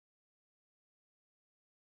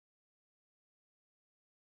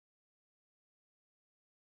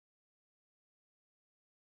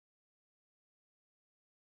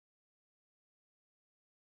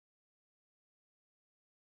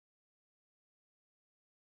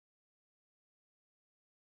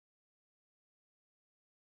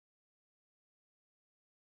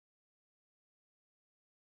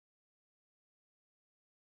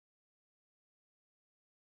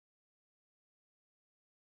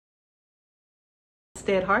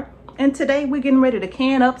Homestead Heart, and today we're getting ready to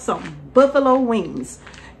can up some buffalo wings.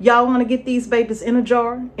 Y'all want to get these babies in a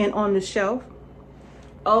jar and on the shelf?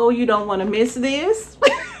 Oh, you don't want to miss this.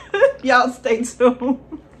 Y'all stay tuned.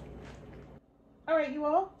 All right, you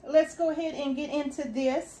all, let's go ahead and get into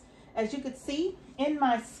this. As you can see in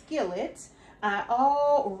my skillet, I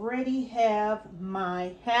already have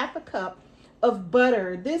my half a cup of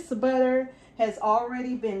butter. This butter has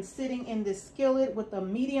already been sitting in this skillet with a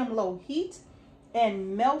medium-low heat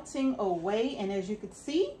and melting away. And as you can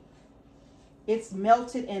see, it's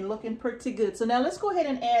melted and looking pretty good. So now let's go ahead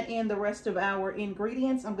and add in the rest of our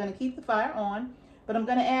ingredients. I'm going to keep the fire on, but I'm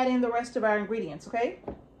going to add in the rest of our ingredients, okay?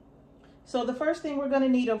 So the first thing we're going to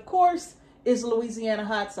need, of course, is Louisiana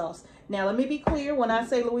hot sauce. Now, let me be clear. When I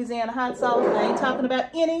say Louisiana hot sauce, I ain't talking about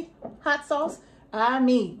any hot sauce. I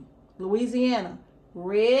mean Louisiana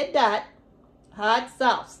red dot hot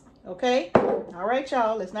sauce, okay? All right,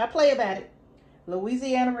 y'all, let's not play about it.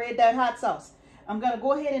 Louisiana red dot hot sauce. I'm going to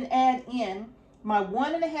go ahead and add in my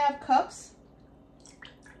 1.5 cups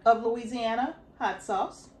of Louisiana hot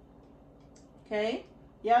sauce, okay?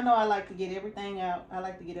 Y'all know I like to get everything out. I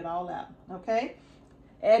like to get it all out, okay?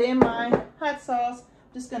 Add in my hot sauce.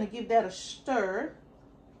 I'm just going to give that a stir.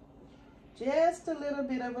 Just a little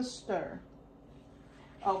bit of a stir,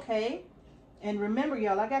 okay? And remember,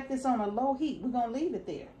 y'all, I got this on a low heat. We're going to leave it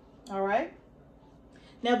there, all right?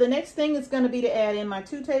 Now, the next thing is going to be to add in my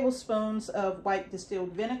 2 tablespoons of white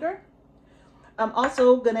distilled vinegar. I'm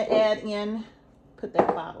also going to add in, put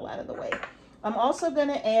that bottle out of the way. I'm also going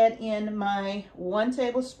to add in my 1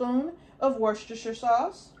 tablespoon of Worcestershire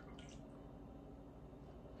sauce.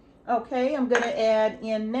 Okay, I'm going to add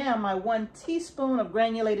in now my 1 teaspoon of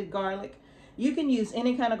granulated garlic. You can use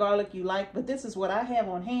any kind of garlic you like, but this is what I have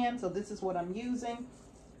on hand, so this is what I'm using.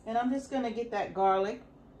 And I'm just going to get that garlic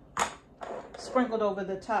sprinkled over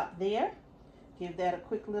the top there. Give that a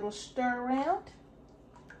quick little stir around.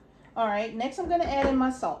 All right, next I'm going to add in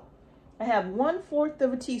my salt. I have 1/4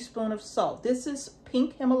 of a teaspoon of salt. This is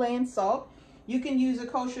pink Himalayan salt. You can use a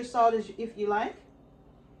kosher salt if you like,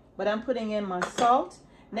 but I'm putting in my salt.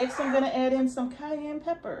 Next, I'm going to add in some cayenne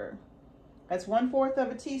pepper. That's 1/4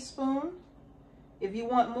 of a teaspoon. If you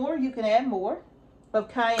want more, you can add more of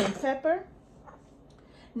cayenne pepper.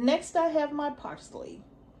 Next, I have my parsley.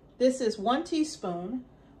 This is 1 teaspoon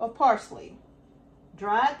of parsley,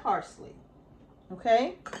 dried parsley.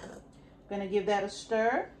 Okay, I'm going to give that a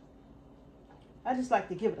stir. I just like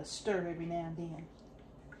to give it a stir every now and then.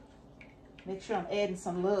 Make sure I'm adding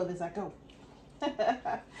some love as I go.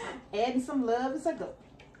 Adding some love as I go.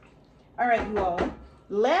 All right, you all.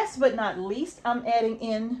 Last but not least, I'm adding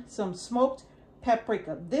in some smoked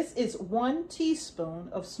paprika. This is 1 teaspoon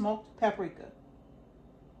of smoked paprika.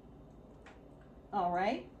 All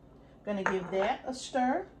right. Gonna give that a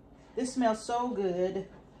stir. This smells so good.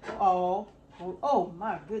 Oh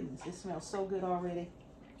my goodness, it smells so good already.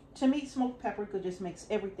 To me, smoked paprika just makes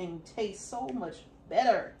everything taste so much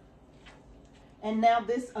better. And now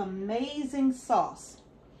this amazing sauce,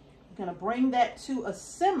 I'm gonna bring that to a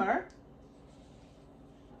simmer.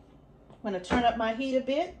 I'm gonna turn up my heat a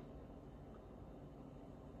bit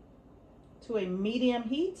to a medium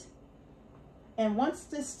heat. And once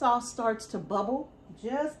this sauce starts to bubble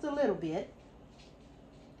just a little bit,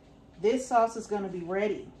 this sauce is going to be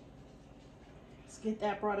ready. Let's get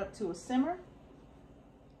that brought up to a simmer.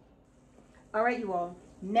 All right, you all.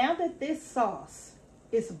 Now that this sauce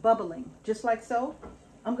is bubbling, just like so,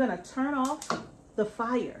 I'm going to turn off the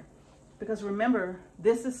fire. Because remember,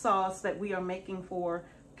 this is sauce that we are making for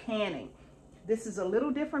canning. This is a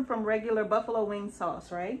little different from regular buffalo wing sauce,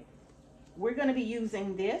 right? We're going to be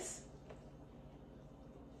using this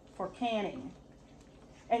for canning.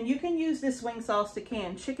 And you can use this wing sauce to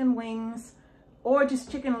can chicken wings or just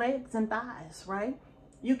chicken legs and thighs, right?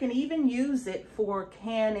 You can even use it for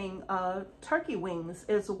canning turkey wings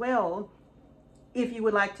as well, if you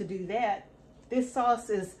would like to do that. This sauce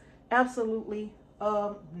is absolutely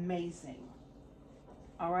amazing.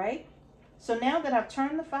 All right. So now that I've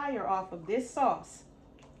turned the fire off of this sauce,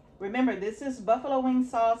 remember, this is buffalo wing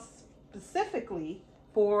sauce specifically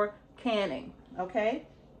for canning, okay?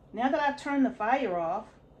 Now that I've turned the fire off,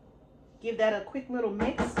 give that a quick little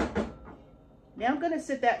mix. Now I'm going to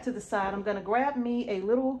set that to the side. I'm going to grab me a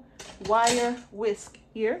little wire whisk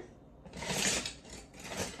here.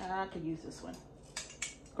 I could use this one.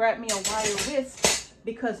 Grab me a wire whisk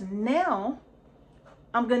because now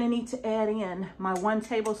I'm going to need to add in my 1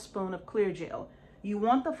 tablespoon of clear gel. You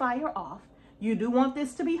want the fire off. You do want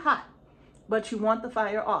this to be hot, but you want the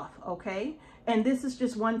fire off, okay? And this is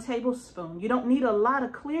just 1 tablespoon. You don't need a lot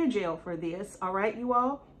of clear gel for this, all right, you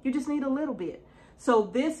all? You just need a little bit. So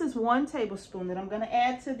this is 1 tablespoon that I'm going to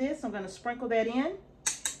add to this. I'm going to sprinkle that in.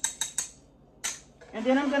 And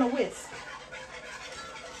then I'm going to whisk.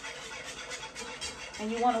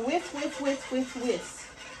 And you want to whisk, whisk, whisk, whisk, whisk.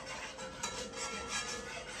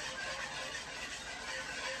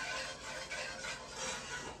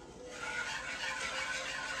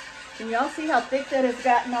 Can y'all see how thick that has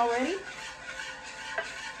gotten already?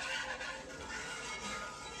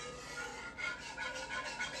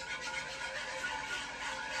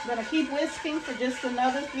 I'm going to keep whisking for just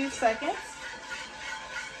another few seconds.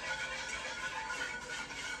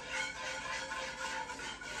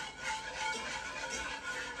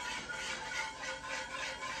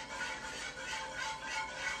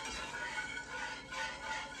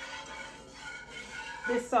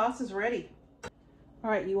 This sauce is ready. All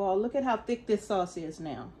right, you all, look at how thick this sauce is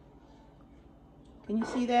now. Can you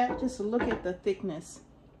see that? Just look at the thickness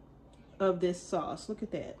of this sauce. Look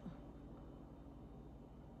at that.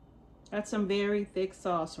 That's some very thick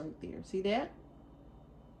sauce right there. See that?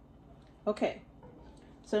 Okay.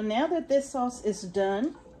 So now that this sauce is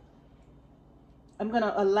done, I'm going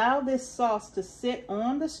to allow this sauce to sit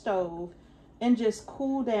on the stove and just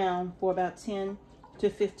cool down for about 10 to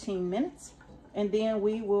 15 minutes. And then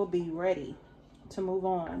we will be ready to move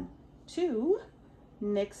on to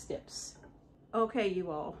next steps. Okay,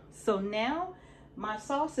 you all. So now my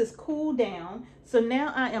sauce is cooled down. So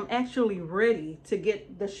now I am actually ready to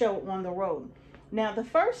get the show on the road. Now, the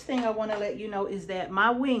first thing I want to let you know is that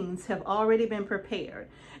my wings have already been prepared.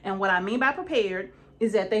 And what I mean by prepared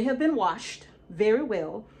is that they have been washed very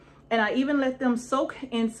well. And I even let them soak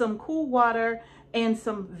in some cool water and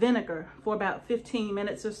some vinegar for about 15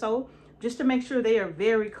 minutes or so, just to make sure they are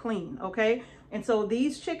very clean, okay? And so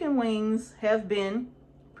these chicken wings have been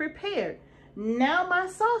prepared. Now my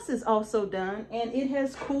sauce is also done and it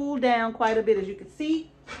has cooled down quite a bit. As you can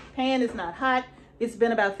see, pan is not hot. It's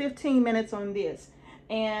been about 15 minutes on this.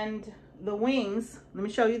 And the wings, let me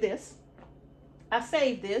show you this. I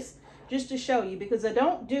saved this just to show you because I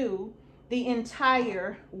don't do the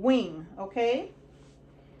entire wing, okay?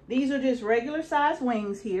 These are just regular size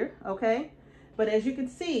wings here, okay? But as you can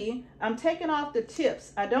see, I'm taking off the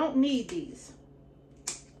tips. I don't need these.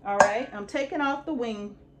 All right, I'm taking off the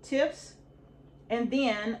wing tips and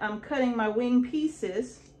then I'm cutting my wing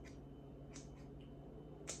pieces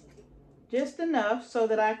just enough so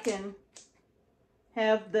that I can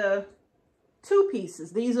have the 2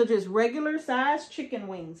 pieces. These are just regular size chicken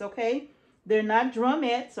wings, okay? They're not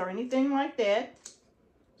drumettes or anything like that.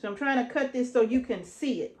 So I'm trying to cut this so you can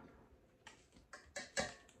see it.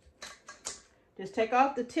 Just take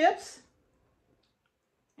off the tips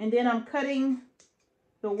and then I'm cutting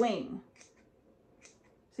the wing.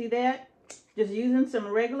 See that? Just using some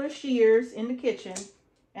regular shears in the kitchen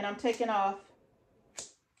and I'm taking off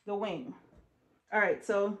the wing. All right,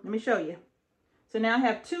 so let me show you. So now I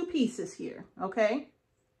have 2 pieces here, okay?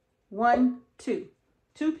 1, 2.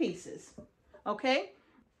 2 pieces, okay?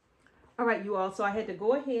 All right, you all, so I had to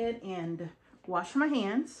go ahead and wash my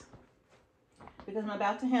hands because I'm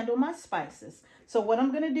about to handle my spices. So what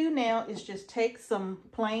I'm going to do now is just take some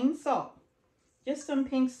plain salt, just some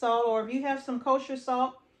pink salt, or if you have some kosher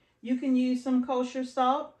salt, you can use some kosher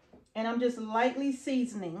salt, and I'm just lightly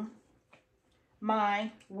seasoning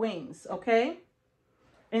my wings, okay?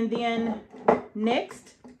 And then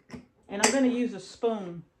next, and I'm going to use a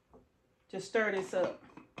spoon to stir this up.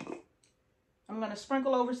 I'm going to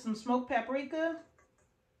sprinkle over some smoked paprika.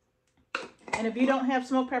 And if you don't have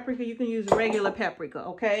smoked paprika, you can use regular paprika,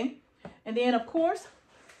 okay? And then, of course,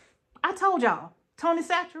 I told y'all, Tony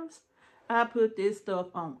Satchels, I put this stuff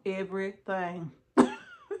on everything.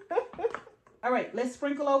 All right, let's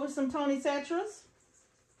sprinkle over some Tony Satchels.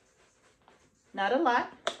 Not a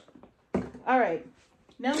lot. All right,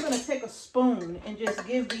 now I'm going to take a spoon and just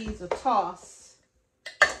give these a toss.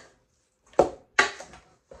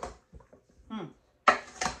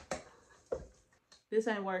 This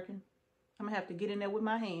ain't working. I'm gonna have to get in there with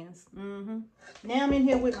my hands. Now I'm in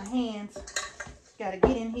here with my hands. Gotta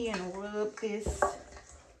get in here and rub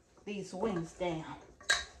these wings down.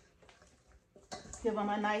 Give them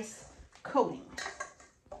a nice coating.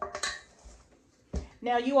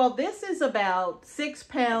 Now you all, this is about 6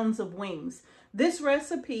 pounds of wings. This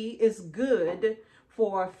recipe is good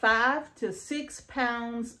for 5 to 6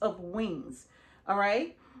 pounds of wings. All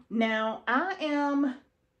right. Now I am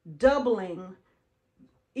doubling,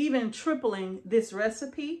 even tripling this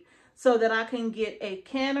recipe so that I can get a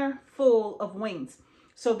canner full of wings.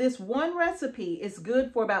 So this one recipe is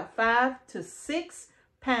good for about 5 to 6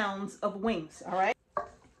 pounds of wings, all right?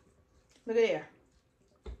 Look at there.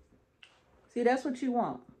 See, that's what you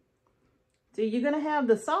want. See, you're going to have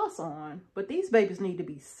the sauce on, but these babies need to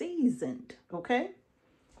be seasoned, okay?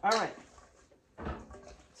 All right.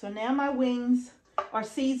 So now my wings are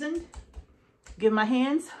seasoned. Give my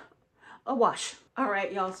hands a wash. All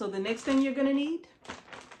right, y'all. So the next thing you're going to need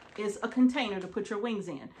is a container to put your wings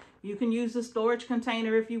in. You can use a storage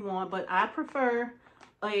container if you want, but I prefer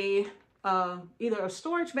a either a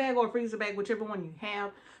storage bag or a freezer bag, whichever one you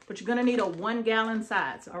have. But you're going to need a 1 gallon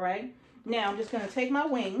size, all right? Now I'm just going to take my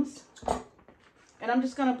wings and I'm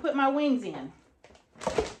just going to put my wings in.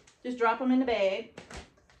 Just drop them in the bag,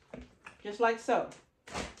 just like so.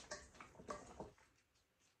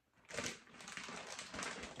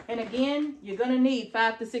 And again, you're going to need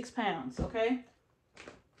 5 to 6 pounds, okay?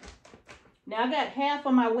 Now I got half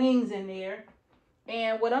of my wings in there.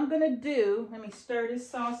 And what I'm going to do, let me stir this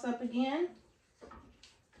sauce up again.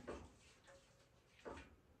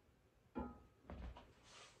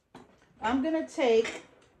 I'm going to take,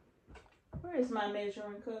 where is my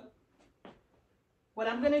measuring cup? What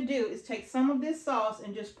I'm going to do is take some of this sauce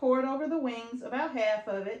and just pour it over the wings, about half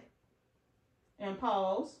of it, and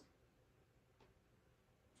pause.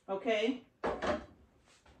 Okay.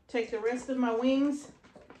 Take the rest of my wings,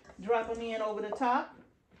 drop them in over the top.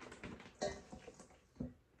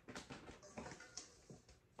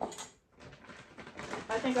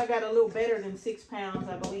 I think I got a little better than 6 pounds,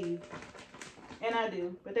 I believe. And I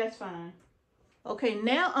do, but that's fine. Okay,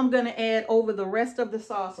 now I'm going to add over the rest of the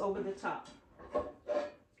sauce over the top.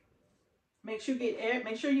 Make sure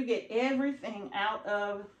you get everything out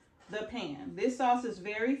of the pan. This sauce is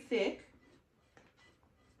very thick.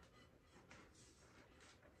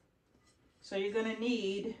 So you're going to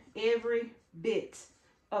need every bit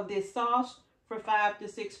of this sauce for 5 to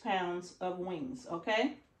 6 pounds of wings,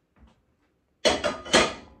 okay?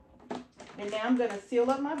 And now I'm going to seal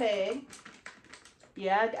up my bag.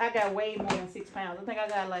 Yeah, I got way more than 6 pounds. I think I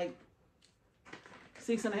got like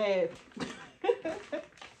 6.5.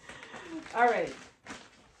 All right.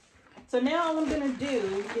 So now all I'm going to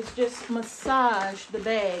do is just massage the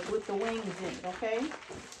bag with the wings in it, okay?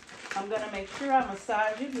 I'm going to make sure I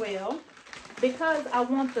massage it well because I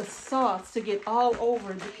want the sauce to get all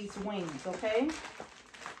over these wings, okay?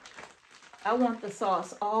 I want the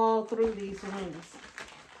sauce all through these wings.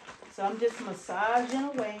 So I'm just massaging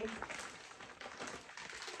away.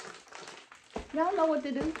 Y'all know what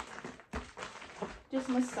to do. Just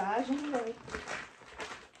massaging away.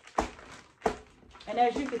 And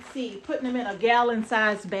as you can see, putting them in a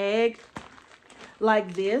gallon-sized bag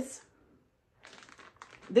like this.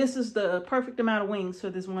 This is the perfect amount of wings for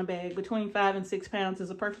this one bag. Between 5 and 6 pounds is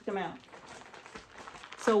a perfect amount.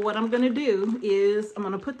 So what I'm going to do is I'm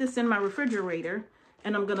going to put this in my refrigerator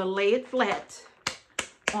and I'm going to lay it flat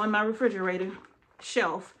on my refrigerator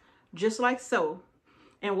shelf, just like so.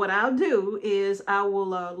 And what I'll do is I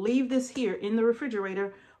will leave this here in the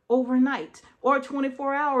refrigerator overnight or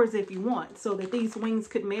 24 hours if you want, so that these wings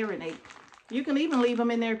could marinate. You can even leave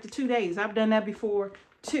them in there for 2 days. I've done that before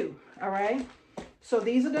too, all right? So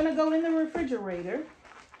these are gonna go in the refrigerator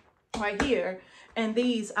right here, and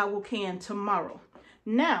these I will can tomorrow.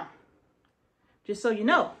 Now, just so you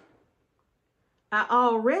know, I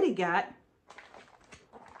already got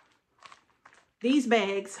these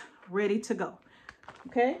bags ready to go.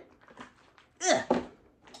 Okay.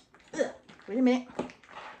 Wait a minute.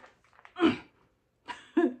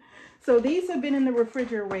 So these have been in the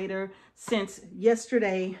refrigerator since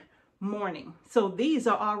yesterday morning. So these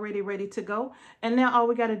are already ready to go. And now all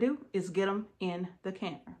we got to do is get them in the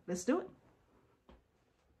canner. Let's do it.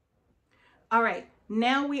 All right.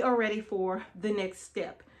 Now we are ready for the next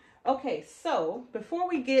step. Okay. So before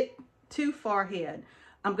we get too far ahead,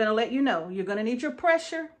 I'm going to let you know you're going to need your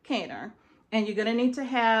pressure canner. And you're going to need to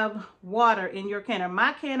have water in your canner.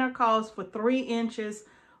 My canner calls for 3 inches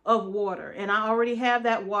of water. And I already have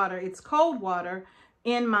that water. It's cold water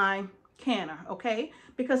in my canner, okay?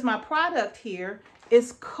 Because my product here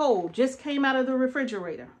is cold. Just came out of the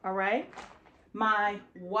refrigerator, all right? My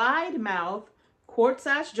wide mouth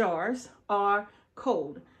quart-sized jars are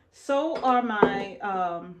cold. So are my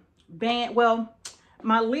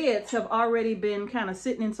my lids have already been kind of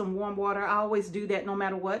sitting in some warm water. I always do that no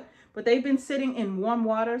matter what. But they've been sitting in warm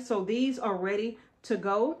water, so these are ready to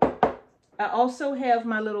go. I also have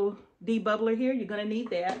my little debubbler here. You're going to need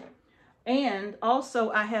that. And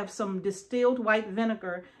also I have some distilled white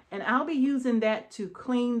vinegar, and I'll be using that to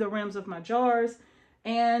clean the rims of my jars.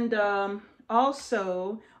 And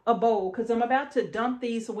also a bowl, because I'm about to dump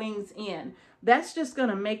these wings in. That's just going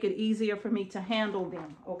to make it easier for me to handle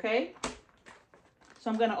them, okay? So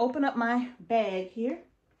I'm going to open up my bag here.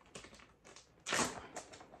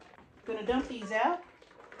 Gonna dump these out.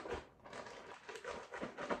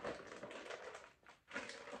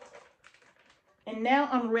 And now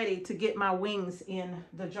I'm ready to get my wings in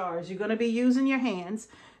the jars. You're going to be using your hands.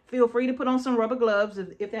 Feel free to put on some rubber gloves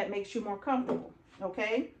if that makes you more comfortable,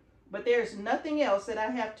 okay? But there's nothing else that I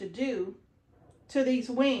have to do to these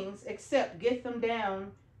wings except get them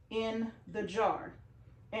down in the jar.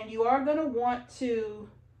 And you are going to want to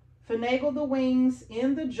finagle the wings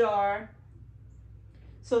in the jar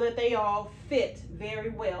so that they all fit very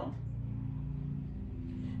well.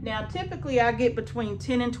 Now, typically I get between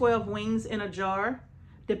 10 and 12 wings in a jar,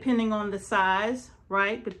 depending on the size,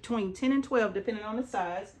 right? Between 10 and 12, depending on the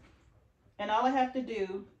size. And all I have to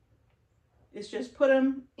do is just put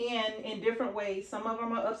them in different ways. Some of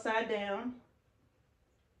them are upside down.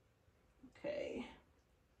 Okay.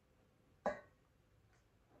 I'm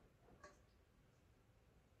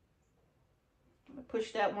gonna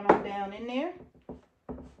push that one on down in there.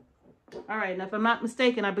 All right, now if I'm not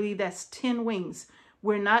mistaken, I believe that's 10 wings.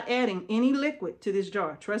 We're not adding any liquid to this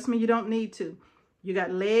jar. Trust me, you don't need to. You got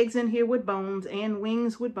legs in here with bones and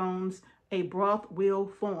wings with bones. A broth will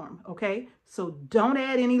form, okay? So don't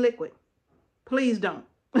add any liquid. Please don't,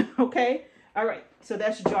 okay? All right, so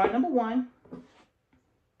that's jar number 1.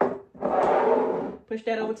 Push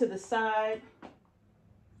that over to the side.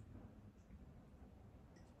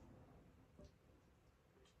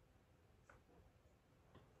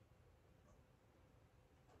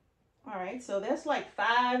 All right, so that's like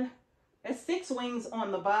 6 wings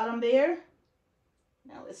on the bottom there.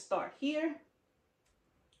 Now let's start here.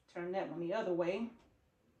 Turn that one the other way.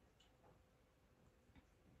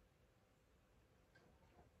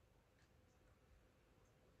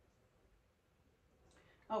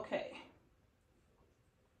 Okay.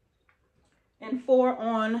 And 4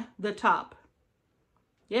 on the top.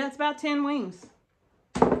 Yeah, it's about 10 wings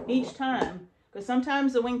each time. Because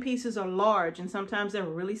sometimes the wing pieces are large and sometimes they're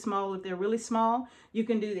really small. If they're really small, you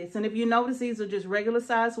can do this. And if you notice, these are just regular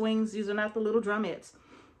size wings. These are not the little drumettes.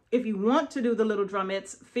 If you want to do the little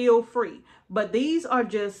drumettes, feel free. But these are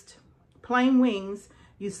just plain wings.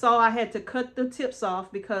 You saw I had to cut the tips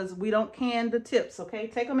off because we don't can the tips, okay?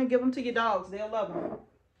 Take them and give them to your dogs. They'll love them.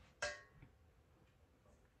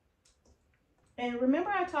 And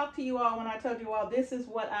remember I talked to you all when I told you all this is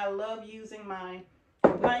what I love using my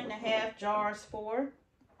 1.5 jars for,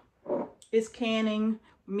 is canning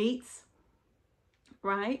meats,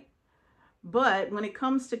 right? But when it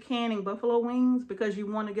comes to canning buffalo wings, because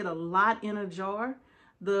you want to get a lot in a jar,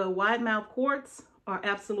 the wide mouth quarts are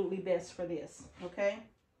absolutely best for this, okay?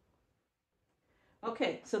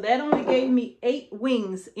 Okay, so that only gave me 8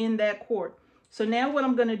 wings in that quart. So now what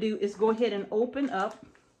I'm going to do is go ahead and open up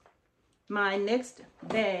my next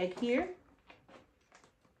bag here.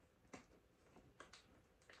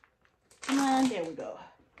 And there we go.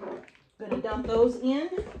 Gonna dump those in.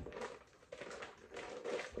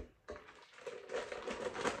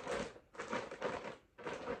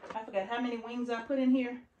 I forgot how many wings I put in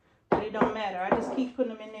here, but it don't matter. I just keep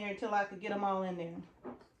putting them in there until I could get them all in there.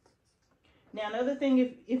 Now, another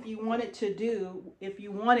thing, if you wanted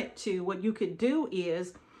to, what you could do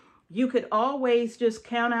is you could always just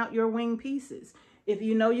count out your wing pieces. If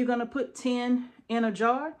you know you're gonna put 10 in a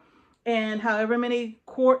jar, and however many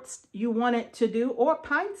quarts you want it to do, or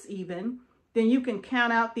pints even, then you can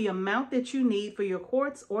count out the amount that you need for your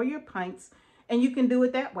quarts or your pints, and you can do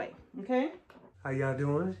it that way, okay? How y'all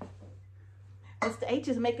doing? Mr. H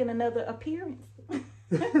is making another appearance.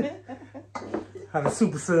 How the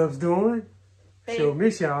super subs doing? Hey. So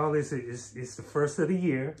miss y'all. It's the first of the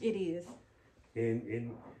year. It is.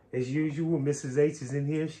 And as usual, Mrs. H is in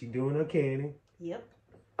here. She doing her canning. Yep.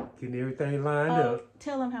 Getting everything lined up.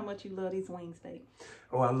 Tell them how much you love these wings, babe.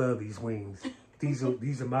 Oh, I love these wings. These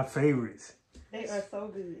are my favorites. They are so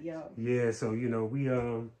good, y'all. Yeah, so you know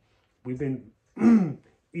we've been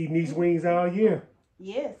eating these wings all year.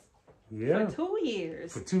 Yes. Yeah. For 2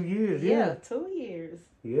 years. For 2 years, yeah. Yeah, 2 years.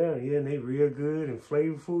 Yeah, and they real good and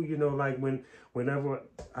flavorful. You know, like whenever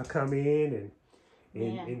I come in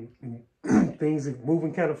and things are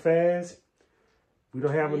moving kind of fast. We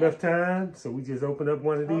don't have enough time, so we just open up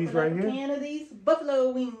one of these right here. A can of these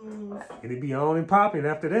buffalo wings. And it be on and popping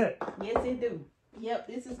after that. Yes, it do. Yep,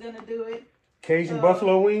 this is going to do it. Cajun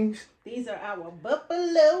buffalo wings. These are our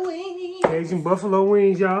buffalo wings. Cajun buffalo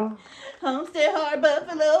wings, y'all. Homestead hard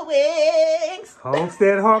buffalo wings.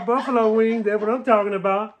 Homestead hard buffalo wings. That's what I'm talking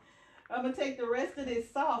about. I'm going to take the rest of this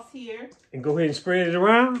sauce here. And go ahead and spread it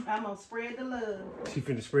around. I'm going to spread the love. She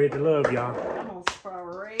finna spread the love, y'all. I'm going to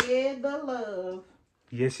spread the love.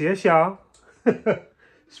 Yes, y'all.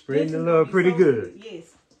 Spreading the love pretty good.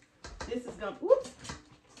 Yes. This is going to... Whoops.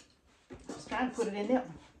 I was trying to put it in there.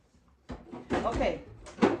 Okay.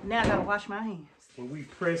 Now I got to wash my hands. when we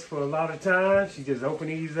press for a lot of time, she just open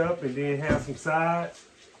these up and then have some sides,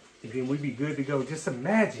 and then we be good to go. Just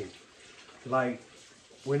imagine, like,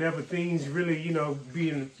 whenever things really, you know,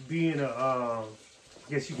 being I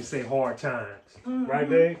guess you could say hard times, right,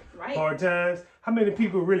 babe? Right. Hard times. How many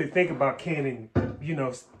people really think about canning, you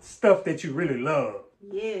know, stuff that you really love?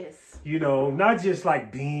 Yes. You know, not just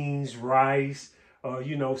like beans, rice, or,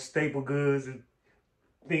 you know, staple goods and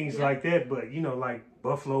things like that, but, you know, like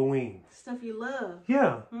buffalo wings. Stuff you love.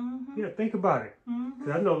 Yeah. Yeah, think about it. 'Cause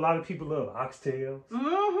I know a lot of people love oxtails.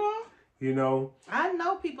 You know. I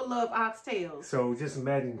know people love oxtails. So just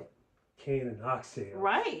imagine canning oxtails.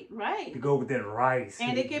 Right, right. To go with that rice.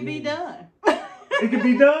 And it can be done. It can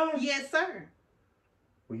be done? Yes, sir.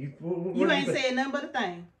 Well, you ain't saying nothing but a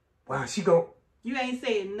thing. Wow, she go. You ain't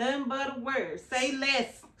saying nothing but a word. Say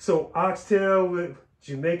less. So oxtail with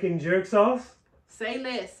Jamaican jerk sauce? Say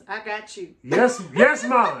less. I got you. Yes, yes,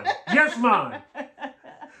 mine. Yes, mine.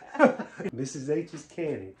 Mrs. H is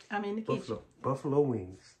canning. I'm in the kitchen. Buffalo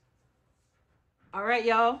wings. All right,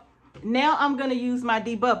 y'all. Now I'm going to use my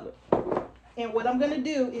debubbler. And what I'm going to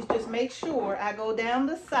do is just make sure I go down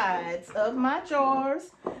the sides of my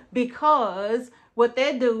jars, because what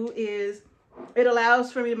that do is it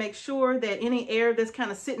allows for me to make sure that any air that's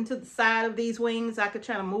kind of sitting to the side of these wings, I could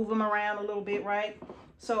try to move them around a little bit, right?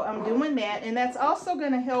 So I'm doing that, and that's also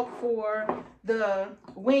going to help for the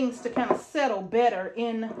wings to kind of settle better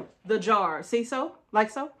in the jar. See, so?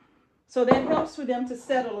 Like so? So that helps for them to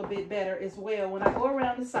settle a bit better as well. When I go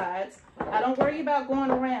around the sides, I don't worry about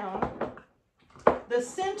going around the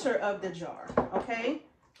center of the jar, okay?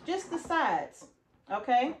 Just the sides,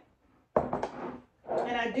 okay?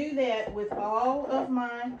 And I do that with all of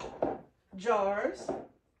my jars.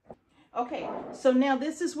 Okay, so now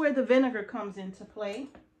this is where the vinegar comes into play.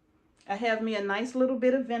 I have me a nice little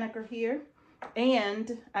bit of vinegar here,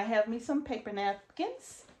 and I have me some paper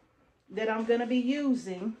napkins that I'm going to be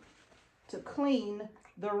using to clean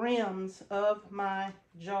the rims of my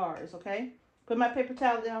jars, okay? Put my paper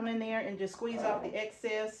towel down in there and just squeeze off the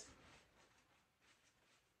excess.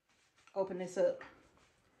 Open this up,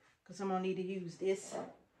 because I'm going to need to use this.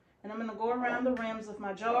 And I'm going to go around the rims of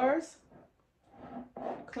my jars,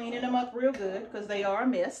 cleaning them up real good, because they are a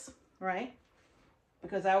mess, right?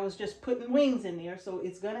 Because I was just putting wings in there, so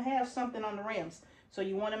it's going to have something on the rims. So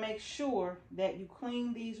you want to make sure that you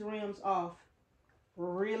clean these rims off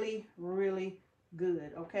really, really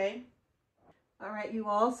good, okay? All right, you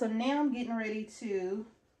all, so now I'm getting ready to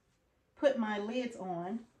put my lids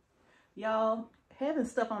on. Y'all, having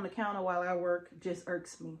stuff on the counter while I work just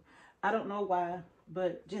irks me. I don't know why,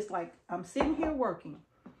 but just like I'm sitting here working,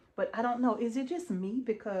 but I don't know, is it just me?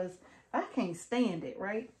 Because I can't stand it,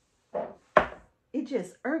 right? It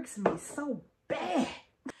just irks me so bad.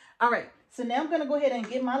 All right, so now I'm going to go ahead and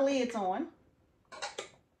get my lids on.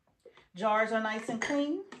 Jars are nice and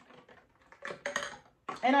clean.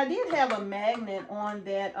 And I did have a magnet on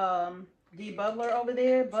that debubbler over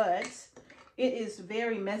there, but it is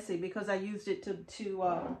very messy because I used it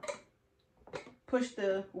to push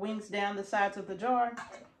the wings down the sides of the jar.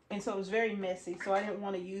 And so it was very messy, so I didn't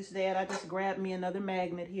want to use that. I just grabbed me another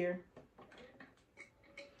magnet here.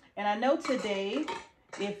 And I know today,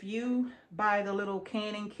 if you buy the little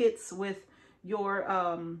canning kits with your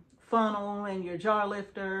funnel and your jar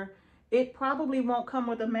lifter, it probably won't come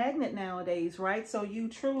with a magnet nowadays, right? So you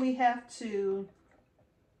truly have to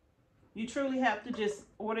just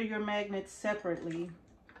order your magnets separately,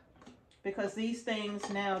 because these things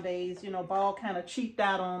nowadays, you know, Ball kind of cheaped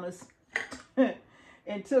out on us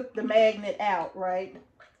and took the magnet out, right?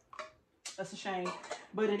 That's a shame.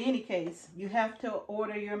 But in any case, you have to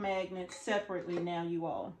order your magnets separately now, you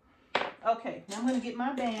all. Okay, now I'm going to get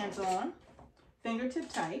my bands on,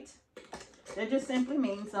 fingertip tight. That just simply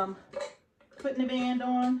means I'm putting the band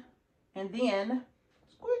on and then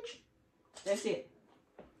squish. That's it.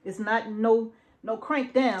 It's not no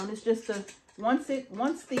crank down. It's just a once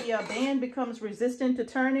the band becomes resistant to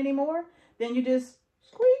turn anymore, then you just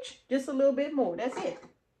squeeze just a little bit more. That's it.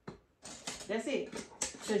 That's it.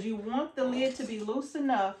 Because you want the lid to be loose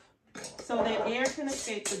enough so that air can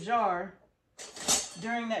escape the jar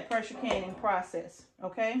during that pressure canning process.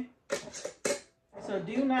 Okay? So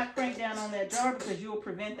do not crank down on that jar, because you will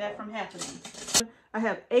prevent that from happening. I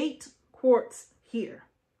have 8 quarts here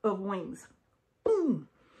of wings. Boom.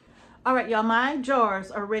 All right, y'all, my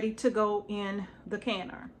jars are ready to go in the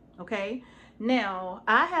canner. Okay. Now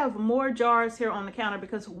I have more jars here on the counter,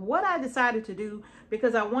 because what I decided to do,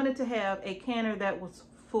 because I wanted to have a canner that was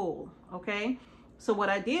full. Okay. So what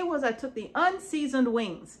I did was I took the unseasoned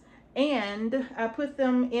wings and I put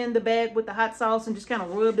them in the bag with the hot sauce and just kind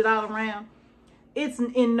of rubbed it all around. it's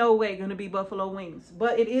in no way going to be buffalo wings,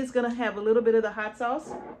 but it is going to have a little bit of the hot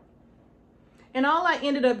sauce. And all I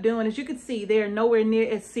ended up doing, as you can see, they're nowhere near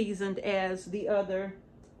as seasoned as the other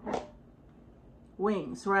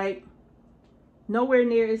wings, right? Nowhere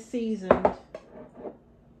near as seasoned.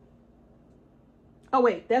 Oh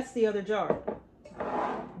wait, that's the other jar.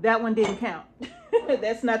 That one didn't count.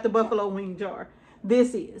 That's not the buffalo wing jar.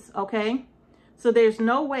 This is, okay? So there's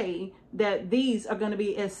no way that these are going to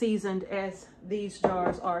be as seasoned as these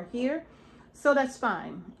jars are here. So that's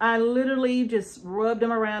fine. I literally just rubbed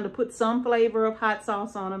them around to put some flavor of hot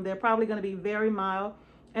sauce on them. They're probably going to be very mild,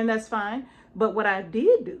 and that's fine. But what I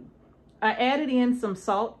did do, I added in some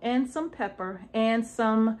salt and some pepper and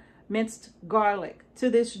some minced garlic to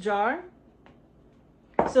this jar.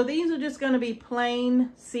 So these are just going to be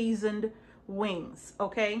plain seasoned wings,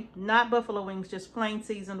 okay? Not buffalo wings, just plain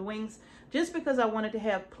seasoned wings, just because I wanted to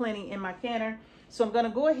have plenty in my canner. So I'm going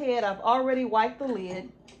to go ahead. I've already wiped the lid,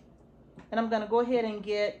 and I'm going to go ahead and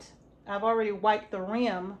I've already wiped the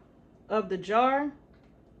rim of the jar.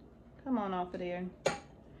 Come on off of there.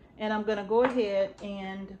 And I'm going to go ahead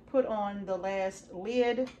and put on the last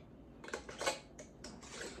lid.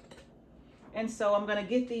 And so I'm going to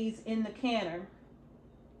get these in the canner.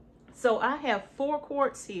 So I have 4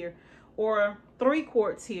 quarts here, or 3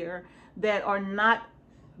 quarts here, that are not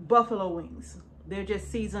buffalo wings. They're just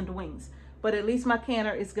seasoned wings. But at least my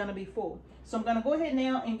canner is going to be full. So I'm going to go ahead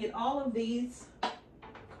now and get all of these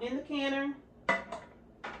in the canner.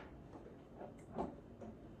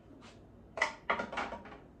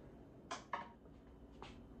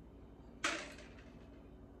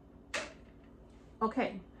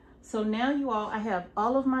 Okay, so now you all, I have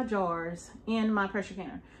all of my jars in my pressure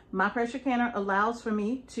canner. My pressure canner allows for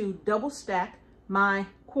me to double stack my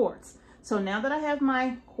quarts. So now that I have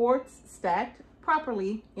my quarts stacked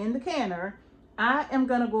properly in the canner, I am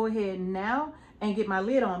gonna go ahead now and get my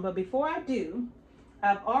lid on. But before I do,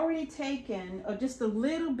 I've already taken just a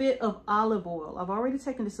little bit of olive oil. I've already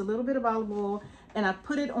taken just a little bit of olive oil, and I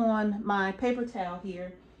put it on my paper towel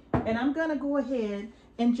here. And I'm gonna go ahead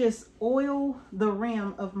and just oil the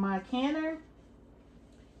rim of my canner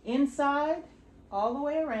inside all the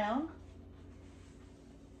way around,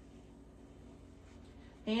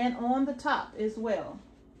 and on the top as well.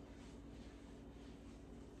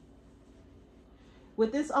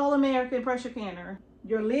 With this All-American pressure canner,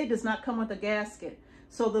 your lid does not come with a gasket.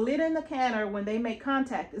 So the lid and the canner, when they make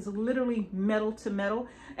contact, is literally metal to metal.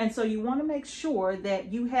 And so you want to make sure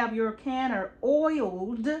that you have your canner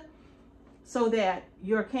oiled so that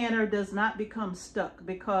your canner does not become stuck,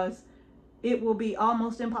 because it will be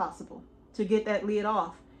almost impossible to get that lid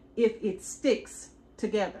off if it sticks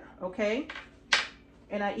together, okay?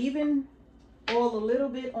 And I even oil a little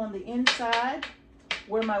bit on the inside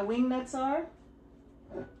where my wing nuts are.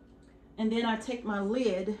 And then I take my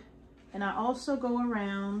lid and I also go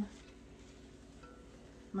around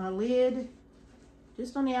my lid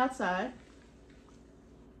just on the outside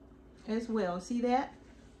as well. See that?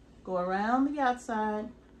 Go around the outside,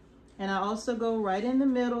 and I also go right in the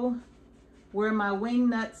middle where my wing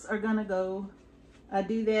nuts are gonna go. I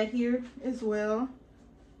do that here as well.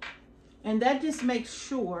 And that just makes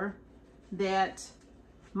sure that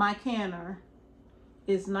my canner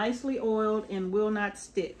is nicely oiled and will not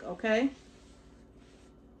stick, okay?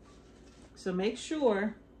 So make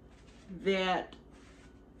sure that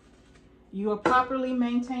you are properly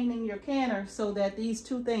maintaining your canner so that these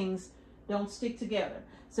two things don't stick together.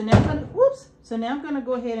 So now I'm gonna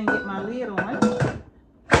go ahead and get my lid on.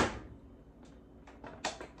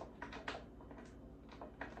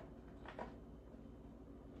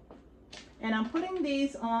 And I'm putting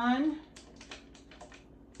these on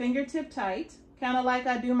fingertip tight, kind of like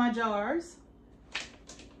I do my jars.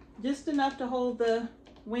 Just enough to hold the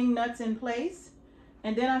wing nuts in place.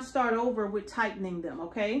 And then I start over with tightening them,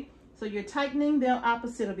 okay? So you're tightening them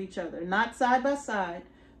opposite of each other, not side by side,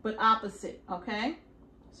 but opposite, okay?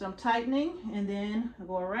 So I'm tightening, and then I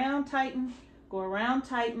go around, tighten,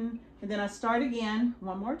 and then I start again,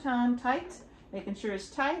 one more time, tight, making sure it's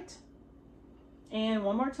tight. And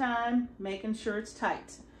one more time, making sure it's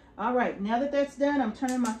tight. All right, now that that's done, I'm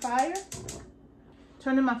turning my fire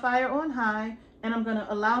on high, and I'm gonna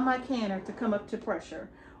allow my canner to come up to pressure.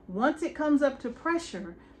 Once it comes up to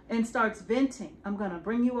pressure and starts venting, I'm gonna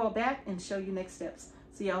bring you all back and show you next steps.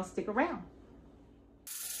 So y'all stick around.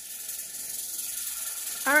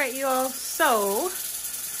 All right, you all, so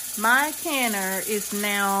my canner is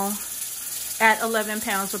now at 11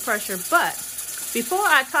 pounds of pressure, but before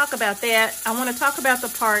I talk about that, I want to talk about the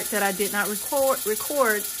part that I did not record,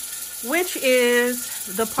 which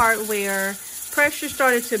is the part where pressure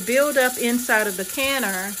started to build up inside of the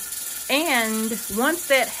canner, And once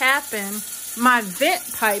that happened, my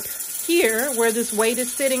vent pipe here, where this weight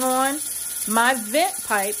is sitting on, my vent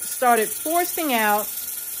pipe started forcing out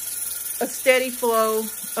a steady flow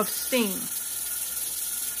of steam.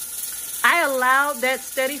 I allowed that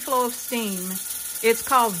steady flow of steam, it's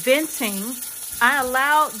called venting. I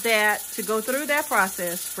allowed that to go through that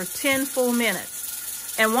process for 10 full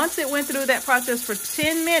minutes. And once it went through that process for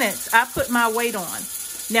 10 minutes, I put my weight on.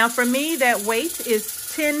 Now for me, that weight is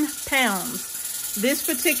 10 pounds. This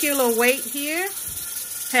particular weight here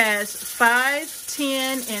has 5,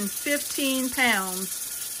 10, and 15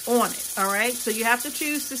 pounds on it, all right? So you have to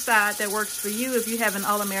choose the side that works for you if you have an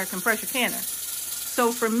All-American pressure canner.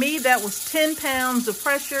 So for me, that was 10 pounds of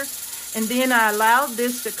pressure, and then I allowed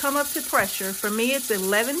this to come up to pressure. For me, it's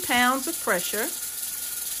 11 pounds of pressure.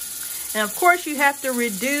 And of course, you have to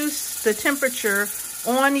reduce the temperature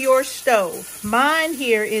on your stove. Mine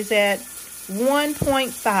here is at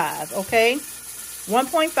 1.5, okay?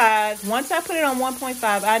 1.5. Once I put it on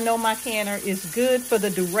 1.5, I know my canner is good for the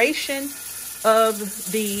duration of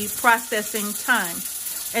the processing time.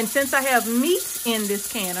 And since I have meat in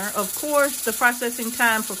this canner, of course, the processing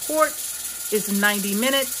time for quarts is 90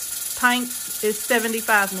 minutes, pints is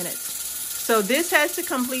 75 minutes. So this has to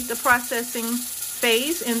complete the processing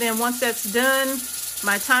phase, and then once that's done,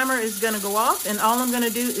 my timer is going to go off, and all I'm going to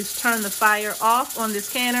do is turn the fire off on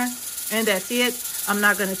this canner, and that's it. I'm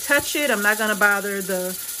not going to touch it. I'm not going to bother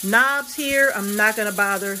the knobs here. I'm not going to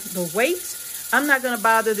bother the weight. I'm not going to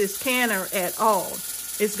bother this canner at all.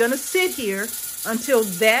 It's going to sit here until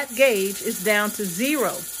that gauge is down to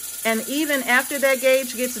 0. And even after that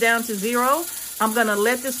gauge gets down to 0, I'm going to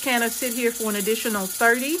let this canner sit here for an additional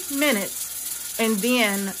 30 minutes. And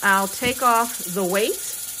then I'll take off the weight,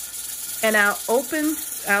 and I'll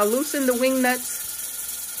loosen the wing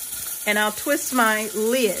nuts, and I'll twist my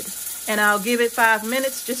lid. And I'll give it 5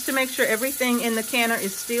 minutes just to make sure everything in the canner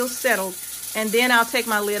is still settled. And then I'll take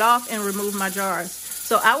my lid off and remove my jars.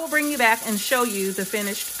 So I will bring you back and show you the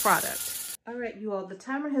finished product. All right, you all, the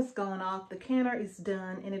timer has gone off. The canner is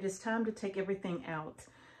done, and it is time to take everything out.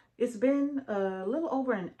 It's been a little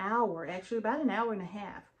over an hour, actually about an hour and a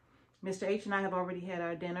half. Mr. H and I have already had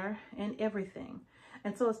our dinner and everything.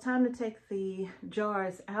 And so it's time to take the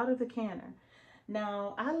jars out of the canner.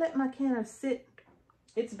 Now, I let my canner sit.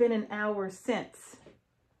 It's been an hour since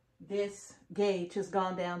this gauge has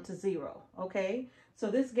gone down to 0, okay?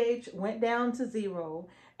 So this gauge went down to 0,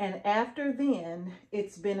 and after then,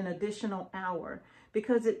 it's been an additional hour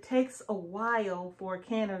because it takes a while for a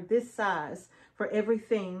canner this size for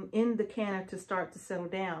everything in the canner to start to settle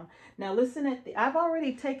down. Now listen I've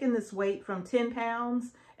already taken this weight from 10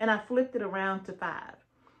 pounds and I flipped it around to 5.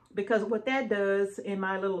 Because what that does, in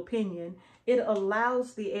my little opinion, it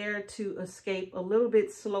allows the air to escape a little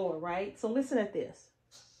bit slower, right? So listen at this.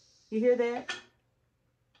 You hear that?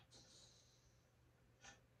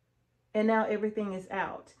 And now everything is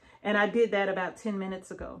out. And I did that about 10 minutes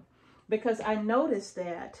ago because I noticed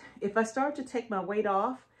that if I start to take my weight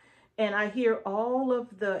off and I hear all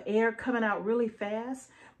of the air coming out really fast,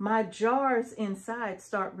 my jars inside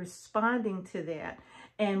start responding to that.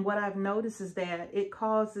 And what I've noticed is that it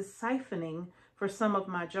causes siphoning for some of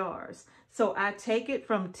my jars. So I take it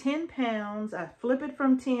from 10 pounds, I flip it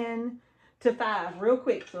from 10 to 5 real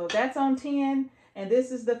quick. So that's on 10 and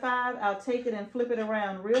this is the 5. I'll take it and flip it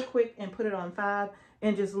around real quick and put it on 5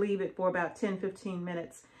 and just leave it for about 10-15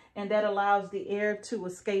 minutes. And that allows the air to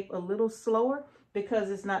escape a little slower because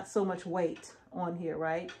it's not so much weight on here,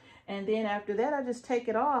 right? And then after that, I just take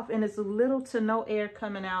it off and it's little to no air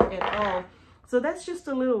coming out at all. So that's just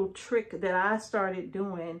a little trick that I started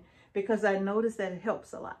doing because I noticed that it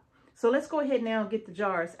helps a lot. So let's go ahead now and get the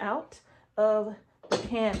jars out of the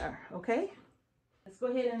canner, okay? Let's go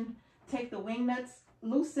ahead and take the wing nuts,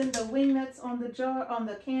 loosen the wing nuts on the jar, on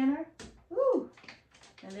the canner. Woo!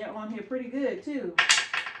 And they're on here pretty good too.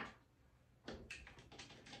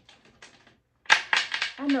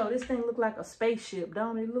 I know this thing look like a spaceship,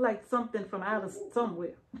 don't it? It look like something from out of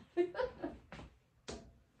somewhere.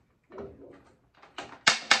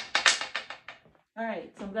 All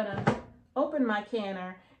right, so I'm gonna open my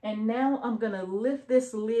canner and now I'm gonna lift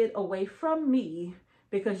this lid away from me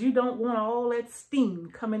because you don't want all that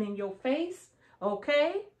steam coming in your face,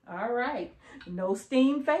 okay? All right, no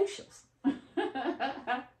steam facials.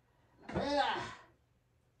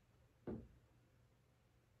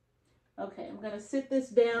 Okay, I'm gonna sit this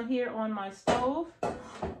down here on my stove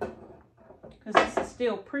because this is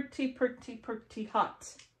still pretty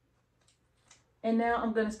hot. And now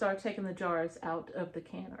I'm gonna start taking the jars out of the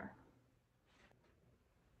canner.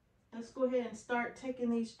 Let's go ahead and start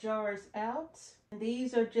taking these jars out.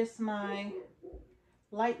 These are just my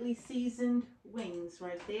lightly seasoned wings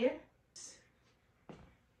right there.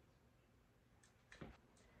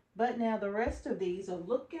 But now the rest of these are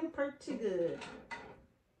looking pretty good.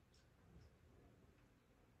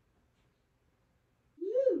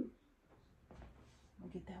 Woo! I'll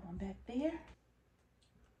get that one back there.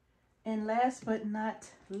 And last but not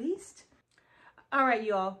least, all right,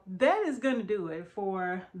 y'all, that is going to do it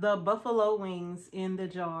for the buffalo wings in the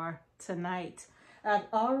jar tonight. I've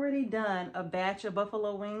already done a batch of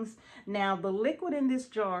buffalo wings. Now, the liquid in this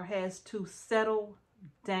jar has to settle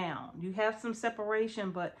down. You have some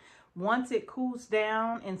separation, but once it cools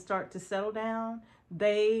down and start to settle down,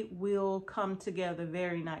 they will come together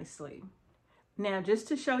very nicely. Now, just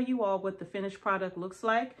to show you all what the finished product looks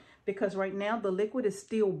like, because right now the liquid is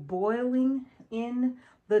still boiling in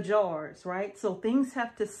the jars, right? So things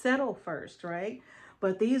have to settle first, right?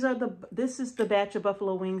 But this is the batch of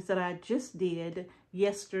buffalo wings that I just did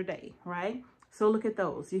yesterday, right? So look at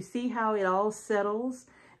those. You see how it all settles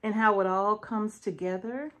and how it all comes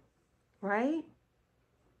together, right?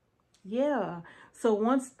 Yeah. So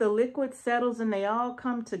once the liquid settles and they all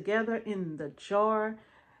come together in the jar,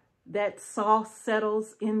 that sauce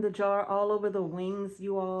settles in the jar all over the wings,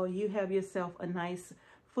 you have yourself a nice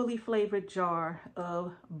fully flavored jar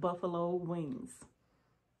of buffalo wings.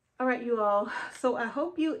 All right, you all. So I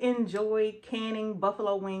hope you enjoyed canning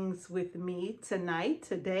buffalo wings with me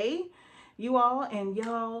today, you all, and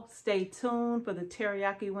y'all stay tuned for the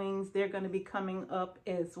teriyaki wings. They're going to be coming up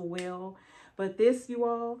as well. But this, you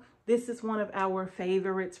all, this is one of our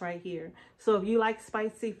favorites right here. So if you like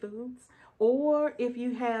spicy foods, or if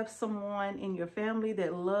you have someone in your family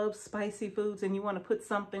that loves spicy foods and you want to put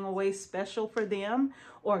something away special for them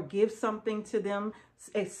or give something to them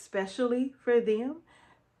especially for them,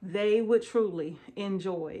 they would truly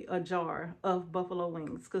enjoy a jar of buffalo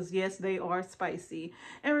wings, because yes, they are spicy.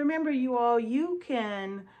 And remember, you all, you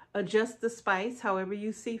can adjust the spice however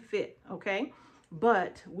you see fit, okay?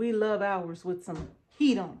 But we love ours with some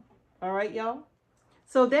heat on. All right, y'all?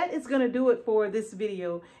 So that is going to do it for this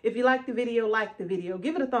video. If you like the video,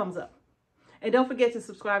 give it a thumbs up. And don't forget to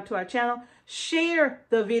subscribe to our channel. Share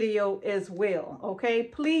the video as well, okay?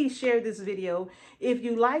 Please share this video. If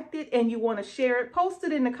you liked it and you want to share it, post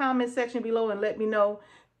it in the comment section below and let me know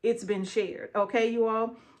it's been shared, okay, you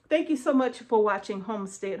all? Thank you so much for watching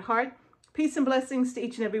Homestead Heart. Peace and blessings to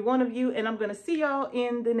each and every one of you, and I'm going to see y'all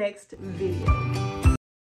in the next video.